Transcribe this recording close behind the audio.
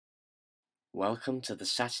Welcome to the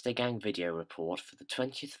Saturday Gang video report for the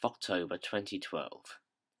 20th of October 2012.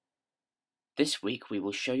 This week we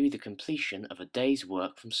will show you the completion of a day's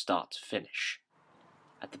work from start to finish.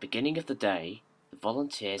 At the beginning of the day, the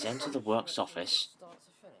volunteers enter the works office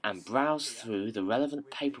and browse through the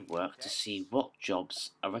relevant paperwork to see what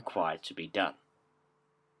jobs are required to be done.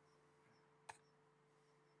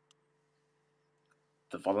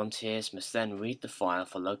 The volunteers must then read the file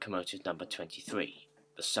for locomotive number 23,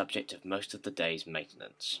 the subject of most of the day's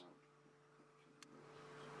maintenance.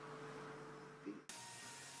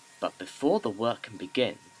 But before the work can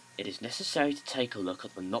begin, it is necessary to take a look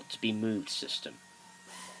at the not-to-be-moved system.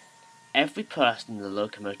 Every person in the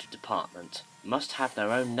locomotive department must have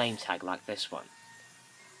their own name tag like this one.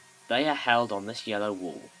 They are held on this yellow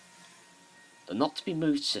wall. The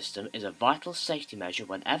not-to-be-moved system is a vital safety measure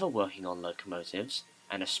whenever working on locomotives,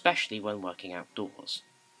 and especially when working outdoors,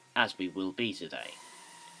 as we will be today.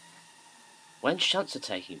 When shunts are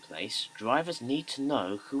taking place, drivers need to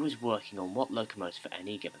know who is working on what locomotive at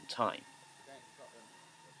any given time.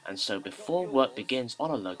 And so before work begins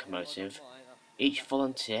on a locomotive, each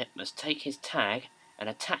volunteer must take his tag and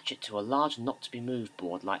attach it to a large not-to-be-moved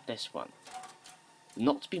board like this one. The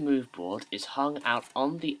not-to-be-moved board is hung out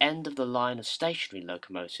on the end of the line of stationary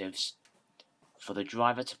locomotives for the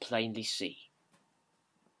driver to plainly see.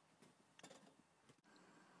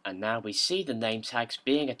 And now we see the name tags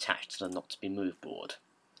being attached to the not-to-be-moved board.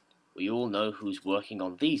 We all know who's working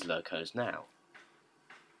on these locos now.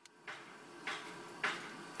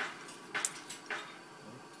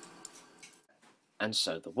 And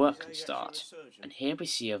so the work can start, and here we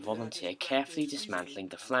see a volunteer carefully dismantling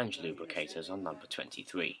the flange lubricators on number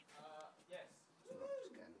 23.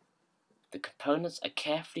 The components are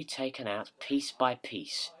carefully taken out piece by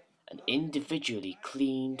piece and individually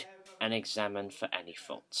cleaned and examined for any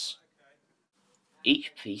faults.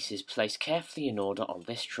 Each piece is placed carefully in order on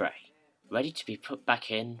this tray, ready to be put back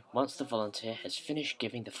in once the volunteer has finished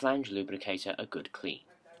giving the flange lubricator a good clean.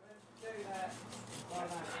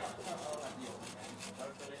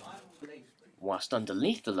 Whilst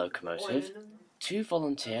underneath the locomotive, two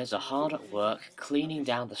volunteers are hard at work cleaning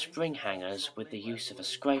down the spring hangers with the use of a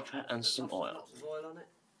scraper and some oil.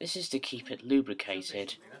 This is to keep it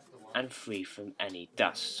lubricated and free from any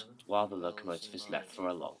dust while the locomotive is left for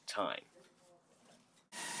a long time.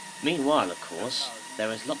 Meanwhile, of course,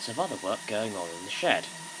 there is lots of other work going on in the shed.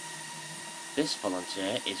 This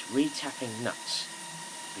volunteer is retapping nuts,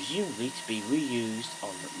 presumably to be reused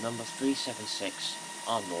on number 376,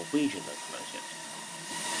 our Norwegian locomotive.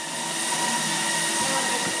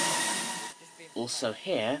 Also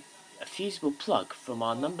here, a fusible plug from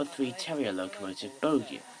our number 3 Terrier locomotive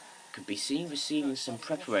Bowview could be seen receiving some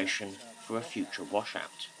preparation for a future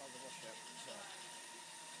washout.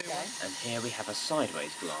 And here we have a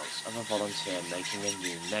sideways glance of a volunteer making a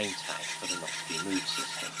new name tag for the not-to-be-moved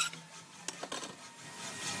system.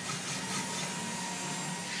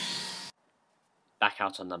 Back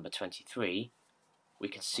out on number 23, we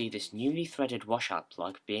can see this newly threaded washout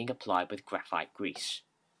plug being applied with graphite grease.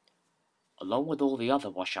 Along with all the other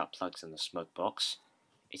washout plugs in the smoke box,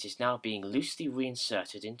 it is now being loosely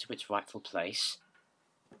reinserted into its rightful place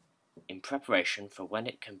in preparation for when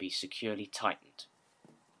it can be securely tightened.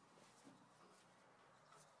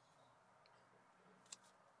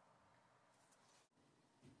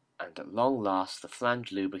 And at long last the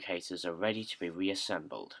flange lubricators are ready to be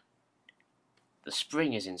reassembled. The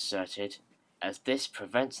spring is inserted, as this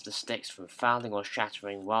prevents the sticks from fouling or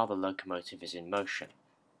shattering while the locomotive is in motion.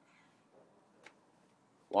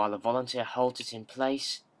 While the volunteer holds it in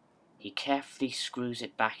place, he carefully screws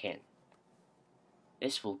it back in.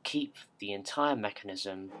 This will keep the entire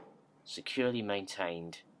mechanism securely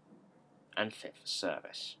maintained and fit for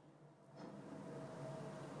service.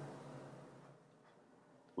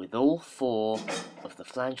 With all four of the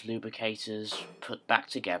flange lubricators put back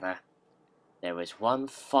together, there is one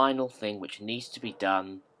final thing which needs to be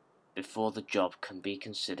done before the job can be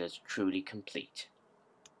considered truly complete.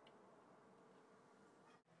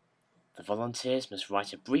 The volunteers must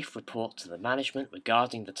write a brief report to the management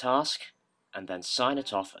regarding the task and then sign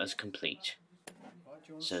it off as complete.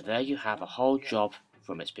 So there you have a whole job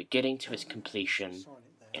from its beginning to its completion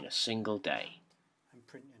in a single day.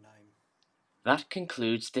 That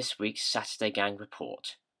concludes this week's Saturday Gang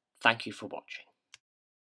report. Thank you for watching.